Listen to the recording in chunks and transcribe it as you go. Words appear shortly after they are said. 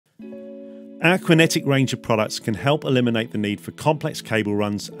Our Quinetic range of products can help eliminate the need for complex cable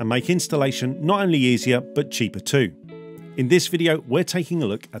runs and make installation not only easier but cheaper too. In this video, we're taking a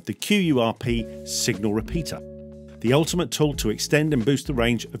look at the QURP Signal Repeater, the ultimate tool to extend and boost the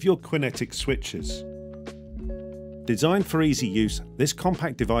range of your Quinetic switches. Designed for easy use, this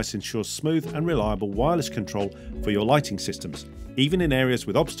compact device ensures smooth and reliable wireless control for your lighting systems, even in areas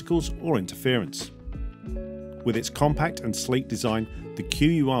with obstacles or interference. With its compact and sleek design, the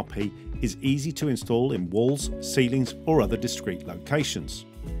QURP is easy to install in walls, ceilings or other discrete locations.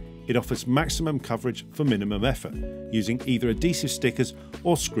 It offers maximum coverage for minimum effort, using either adhesive stickers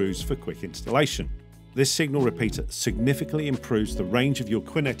or screws for quick installation. This signal repeater significantly improves the range of your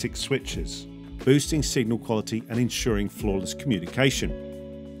Quinetic switches, boosting signal quality and ensuring flawless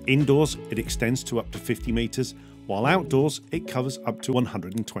communication. Indoors, it extends to up to 50 meters, while outdoors, it covers up to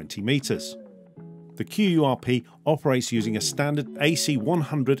 120 meters. The QURP operates using a standard AC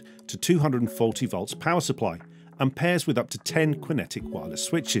 100 to 240 volts power supply and pairs with up to 10 Quinetic wireless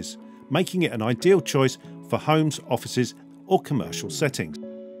switches, making it an ideal choice for homes, offices or commercial settings.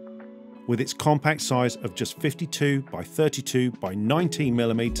 With its compact size of just 52 by 32 by 19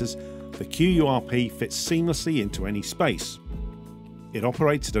 millimeters, the QURP fits seamlessly into any space. It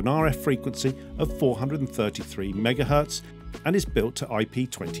operates at an RF frequency of 433 MHz and is built to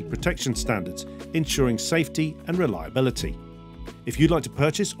IP20 protection standards, ensuring safety and reliability. If you'd like to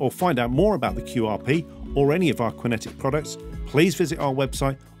purchase or find out more about the QRP or any of our Quinetic products, please visit our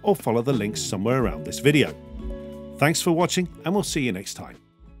website or follow the links somewhere around this video. Thanks for watching, and we'll see you next time.